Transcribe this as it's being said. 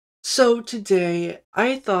So today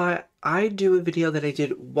I thought I'd do a video that I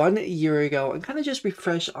did 1 year ago and kind of just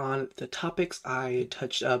refresh on the topics I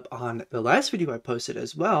touched up on the last video I posted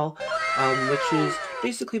as well, which is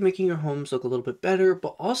basically making your homes look a little bit better,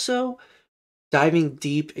 but also diving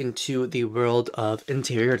deep into the world of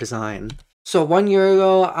interior design. So 1 year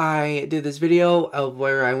ago, I did this video of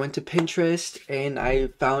where I went to Pinterest and I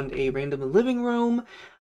found a random living room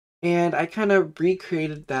and I kind of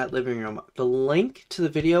recreated that living room. The link to the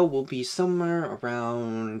video will be somewhere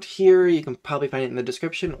around here. You can probably find it in the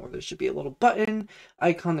description, or there should be a little button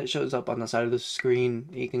icon that shows up on the side of the screen.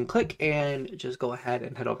 You can click and just go ahead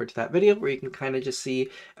and head over to that video where you can kind of just see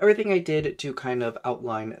everything I did to kind of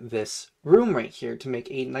outline this room right here to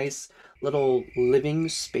make a nice little living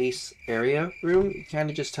space area room. You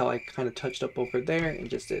kind of just tell I kind of touched up over there and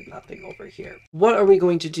just did nothing over here. What are we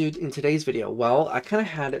going to do in today's video? Well, I kind of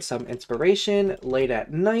had some inspiration late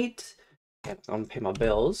at night. I don't pay my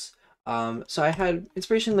bills. So I had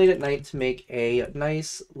inspiration late at night to make a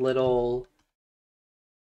nice little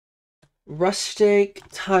rustic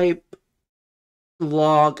type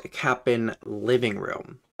log cabin living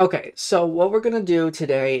room. Okay, so what we're gonna do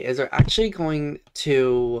today is we're actually going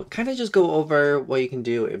to kind of just go over what you can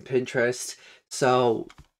do in Pinterest. So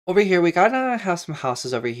over here, we gotta have some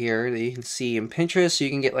houses over here that you can see in Pinterest, so you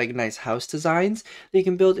can get like nice house designs that you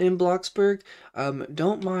can build in Bloxburg.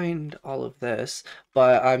 Don't mind all of this,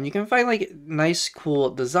 but you can find like nice, cool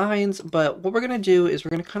designs. But what we're gonna do is we're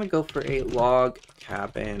gonna kind of go for a log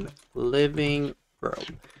cabin living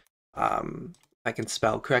room. I can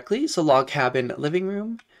spell correctly, so log cabin living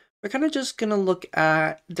room. We're kind of just gonna look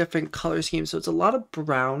at different color schemes. So it's a lot of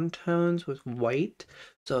brown tones with white.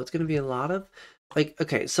 So it's gonna be a lot of like,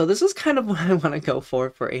 okay, so this is kind of what I want to go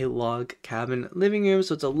for a log cabin living room.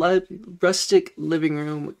 So it's a rustic living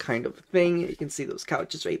room kind of thing. You can see those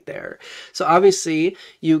couches right there. So obviously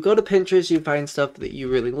you go to Pinterest, you find stuff that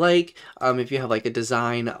you really like. If you have like a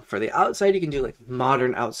design for the outside, you can do like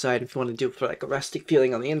modern outside. If you want to do it for like a rustic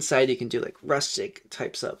feeling on the inside, you can do like rustic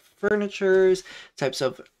types of furnitures, types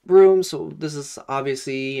of rooms. So this is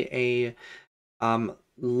obviously a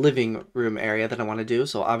living room area that I want to do.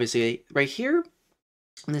 So obviously right here,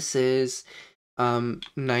 this is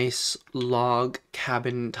nice log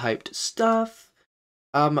cabin typed stuff.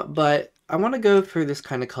 But I want to go for this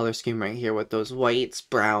kind of color scheme right here with those whites,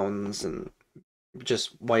 browns, and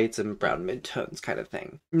just whites and brown midtones kind of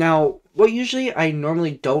thing. Now, what usually I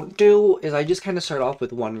normally don't do is I just kind of start off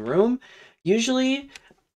with one room. Usually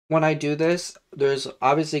when I do this, there's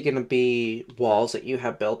obviously going to be walls that you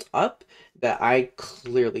have built up that I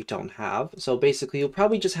clearly don't have. So basically, you'll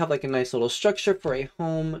probably just have like a nice little structure for a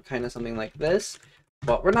home, kind of something like this.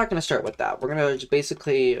 But we're not going to start with that. We're going to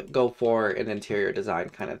basically go for an interior design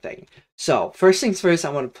kind of thing. So first things first, I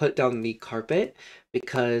want to put down the carpet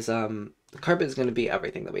because the carpet is going to be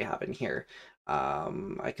everything that we have in here.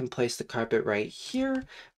 I can place the carpet right here.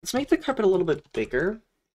 Let's make the carpet a little bit bigger,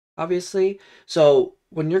 obviously. So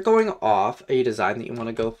when you're going off a design that you want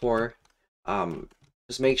to go for,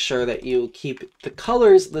 just make sure that you keep the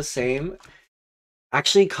colors the same.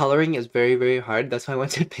 Actually, coloring is very, very hard. That's why I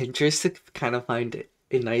went to Pinterest to kind of find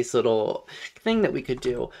a nice little thing that we could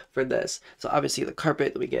do for this. So obviously the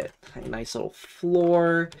carpet, we get a nice little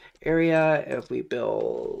floor area. If we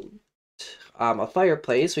build a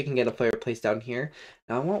fireplace, we can get a fireplace down here.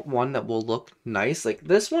 Now I want one that will look nice. Like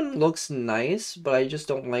this one looks nice, but I just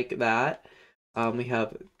don't like that. We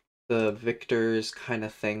have the Victor's kind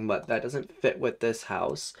of thing, but that doesn't fit with this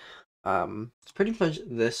house. It's pretty much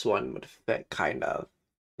this one would fit kind of.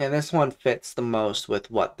 And this one fits the most with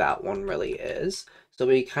what that one really is. So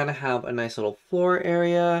we kind of have a nice little floor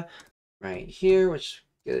area right here, which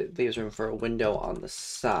leaves room for a window on the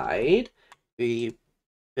side. We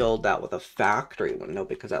build that with a factory window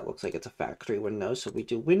because that looks like it's a factory window. So we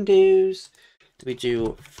do windows, we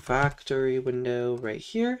do factory window right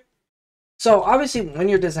here. So obviously when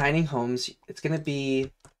you're designing homes, it's going to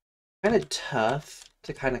be kind of tough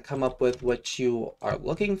to kind of come up with what you are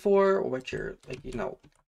looking for or what you're like,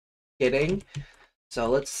 getting. So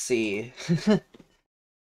let's see.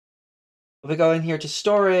 If we go in here to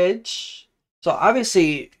storage, so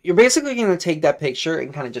obviously you're basically going to take that picture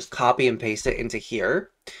and kind of just copy and paste it into here.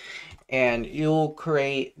 And you'll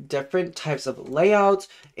create different types of layouts.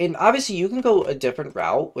 And obviously you can go a different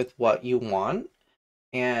route with what you want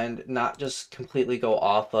and not just completely go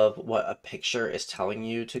off of what a picture is telling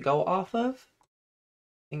you to go off of.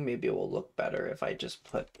 I think maybe it will look better if I just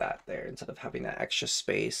put that there instead of having that extra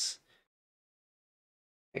space.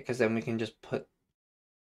 Because then we can just put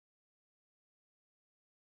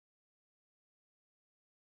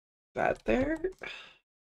that there.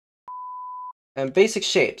 And basic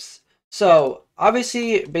shapes. So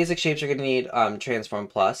obviously basic shapes you're going to need transform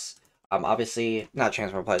plus. Obviously not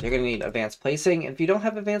transform plus. You're going to need advanced placing. If you don't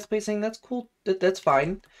have advanced placing, that's cool. That's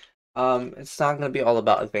fine. It's not going to be all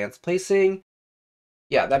about advanced placing.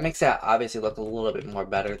 Yeah, that makes that obviously look a little bit more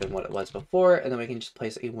better than what it was before. And then we can just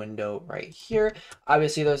place a window right here.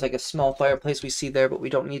 Obviously there's like a small fireplace we see there, but we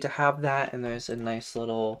don't need to have that. And there's a nice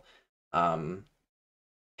little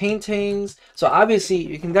paintings. So obviously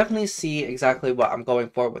you can definitely see exactly what I'm going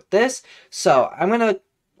for with this. So I'm going to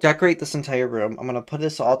decorate this entire room. I'm going to put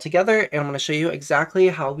this all together and I'm going to show you exactly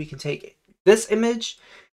how we can take this image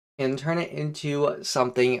and turn it into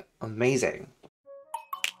something amazing.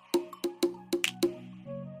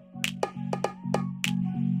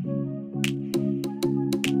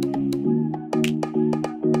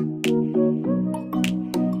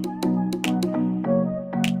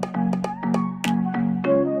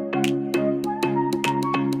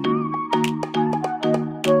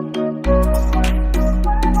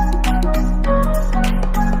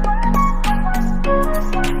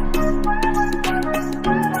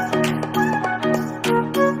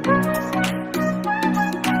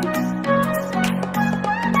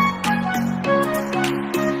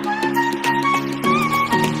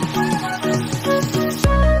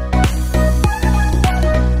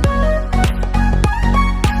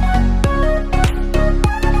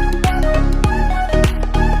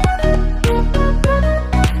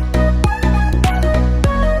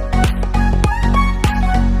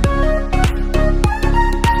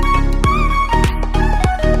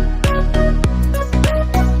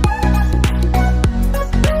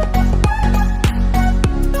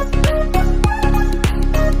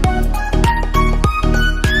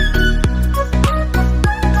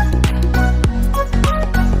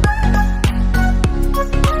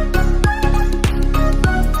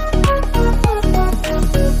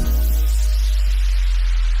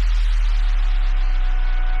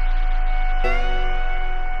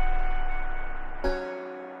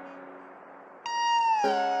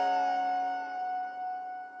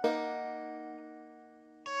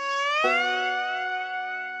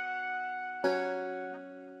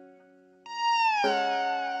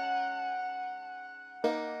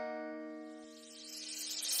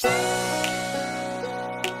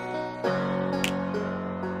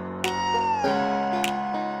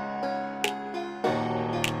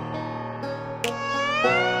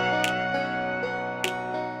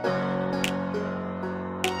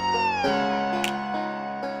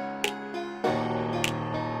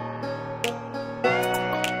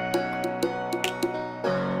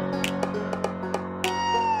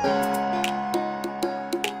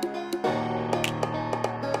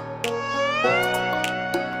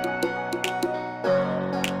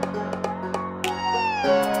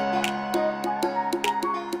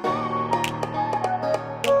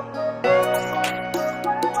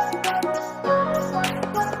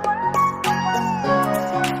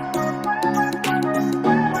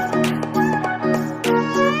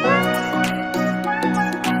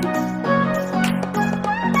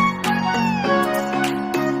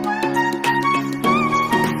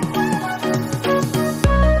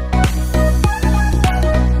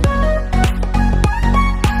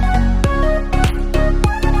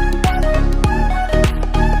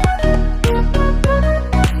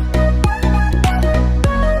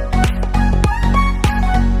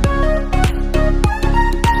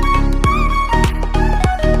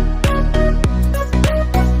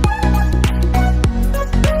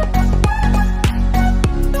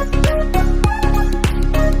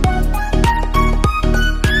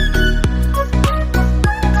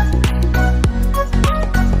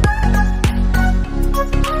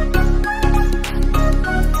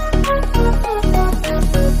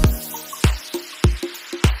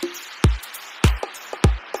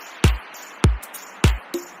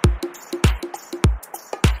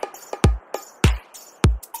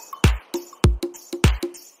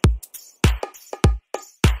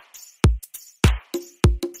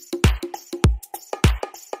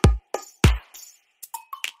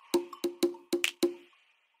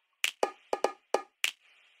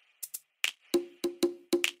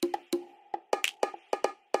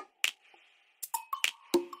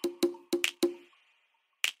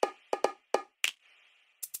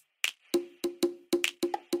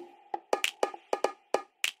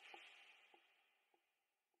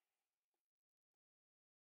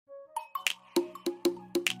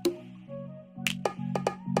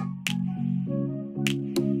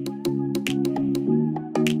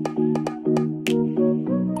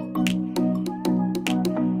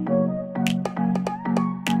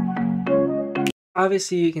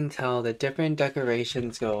 obviously you can tell that different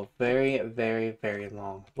decorations go very, very, very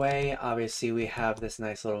long way. Obviously we have this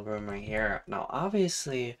nice little room right here. Now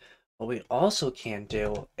obviously what we also can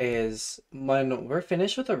do is when we're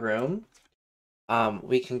finished with a room,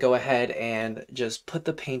 we can go ahead and just put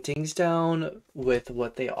the paintings down with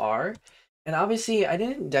what they are. And obviously I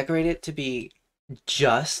didn't decorate it to be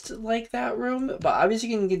just like that room, but obviously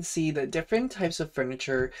you can see that different types of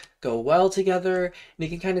furniture go well together, and you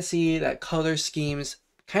can kind of see that color schemes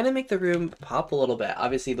kind of make the room pop a little bit.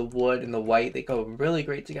 Obviously the wood and the white, they go really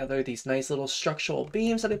great together. These nice little structural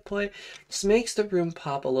beams that I put just makes the room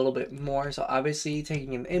pop a little bit more. So obviously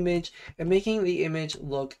taking an image and making the image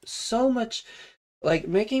look so much like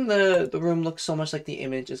making the room look so much like the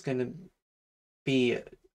image is going to be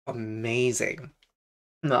amazing.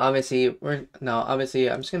 Obviously I'm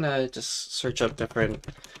just gonna just search up different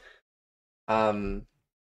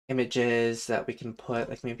images that we can put,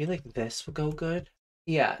 like maybe like this would go good.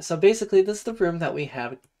 Yeah, so basically this is the room that we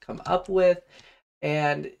have come up with,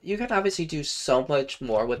 and you can obviously do so much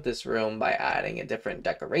more with this room by adding in different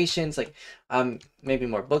decorations, like maybe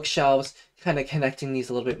more bookshelves, kind of connecting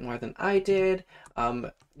these a little bit more than I did.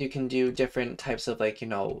 You can do different types of, like, you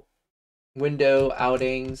know, window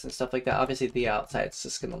outings and stuff like that. Obviously the outside's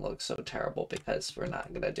just gonna look so terrible because we're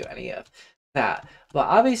not gonna do any of that, but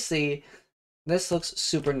obviously this looks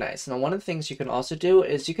super nice. Now one of the things you can also do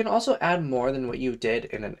is you can also add more than what you did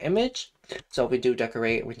in an image. So if we do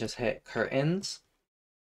decorate, we just hit curtains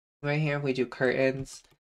right here. We do curtains,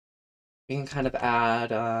 we can kind of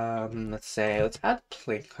add let's add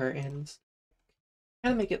plain curtains,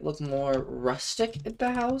 kind of make it look more rustic at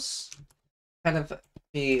the house, kind of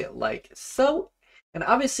be like so. And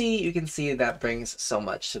obviously you can see that brings so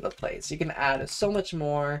much to the place. You can add so much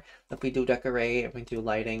more if we do decorate and we do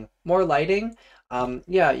lighting, more lighting.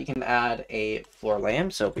 Yeah, you can add a floor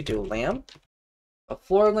lamp. So if we do lamp, a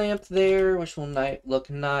floor lamp there, which will look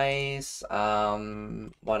nice.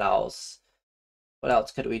 What else? What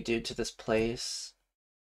else could we do to this place?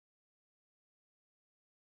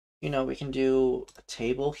 You know, we can do a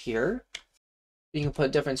table here. You can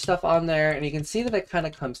put different stuff on there, and you can see that it kind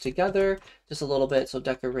of comes together just a little bit. So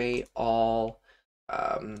decorate all,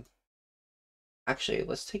 actually,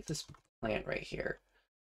 let's take this plant right here.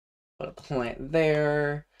 Put a plant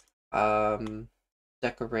there.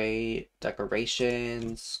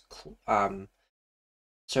 Decorations,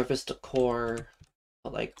 surface decor,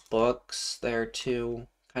 put like books there too.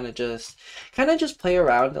 Kind of just play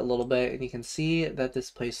around a little bit, and you can see that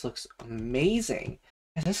this place looks amazing.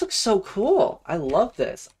 And this looks so cool. I love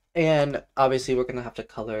this. And obviously we're gonna have to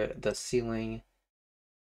color the ceiling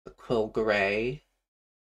the quill gray,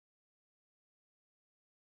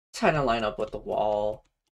 kind of line up with the wall.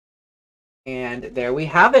 And there we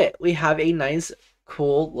have it. We have a nice,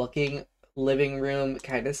 cool looking living room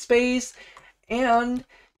kind of space. And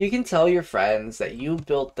you can tell your friends that you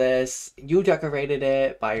built this, you decorated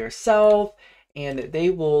it by yourself, and they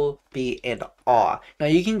will be in awe. Now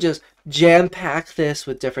you can just jam pack this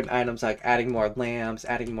with different items, like adding more lamps,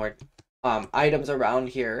 adding more items around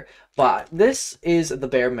here, but this is the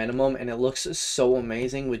bare minimum, and it looks so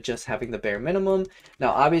amazing with just having the bare minimum.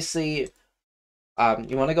 Now obviously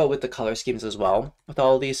you want to go with the color schemes as well with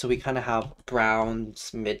all of these, so we kind of have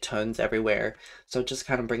browns, mid-tones everywhere, so just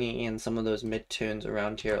kind of bringing in some of those mid-tones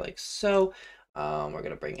around here like so. We're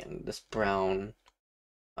gonna bring in this brown.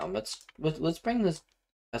 Let's bring this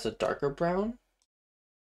as a darker brown,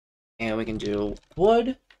 and we can do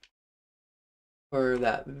wood for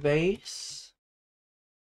that vase,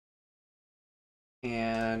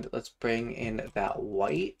 and let's bring in that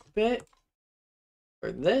white bit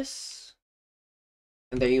for this,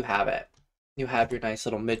 and there you have it. You have your nice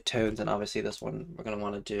little mid-tones, and obviously this one we're going to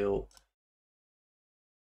want to do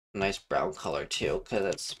a nice brown color too, because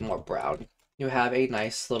it's more brown. You have a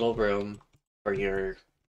nice little room for your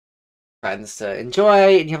friends to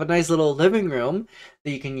enjoy, and you have a nice little living room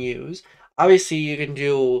that you can use. Obviously you can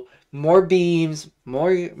do more beams,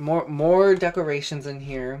 more decorations in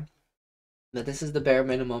here, but this is the bare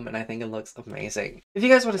minimum, and I think it looks amazing. If you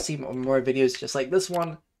guys want to see more videos just like this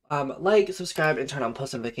one, like, subscribe, and turn on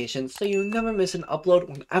post notifications so you never miss an upload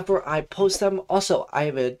whenever I post them. Also, I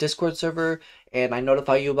have a Discord server, and I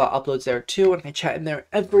notify you about uploads there too, and I chat in there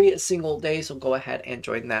every single day, so go ahead and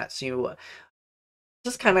join that so you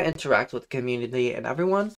just kind of interact with the community and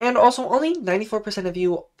everyone. And also, only 94% of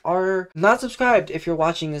you are not subscribed if you're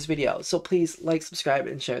watching this video, so please like, subscribe,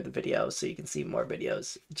 and share the video so you can see more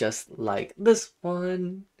videos just like this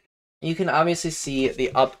one. You can obviously see the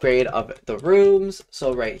upgrade of the rooms.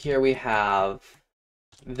 So right here we have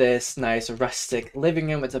this nice rustic living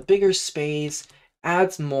room. It's a bigger space,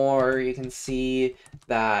 adds more. You can see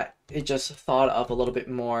that it just thought up a little bit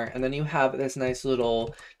more. And then you have this nice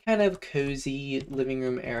little kind of cozy living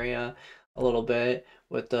room area a little bit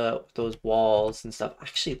with those walls and stuff.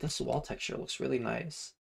 Actually, this wall texture looks really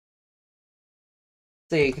nice.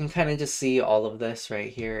 So you can kind of just see all of this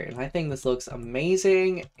right here, and I think this looks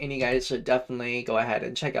amazing, and you guys should definitely go ahead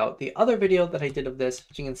and check out the other video that I did of this, so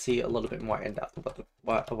you can see a little bit more in depth about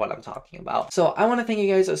what I'm talking about. So I want to thank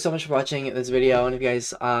you guys so much for watching this video, and if you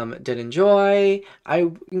guys did enjoy,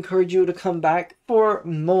 I encourage you to come back for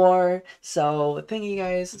more. So thank you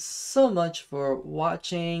guys so much for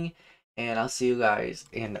watching, and I'll see you guys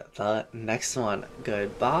in the next one.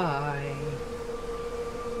 Goodbye.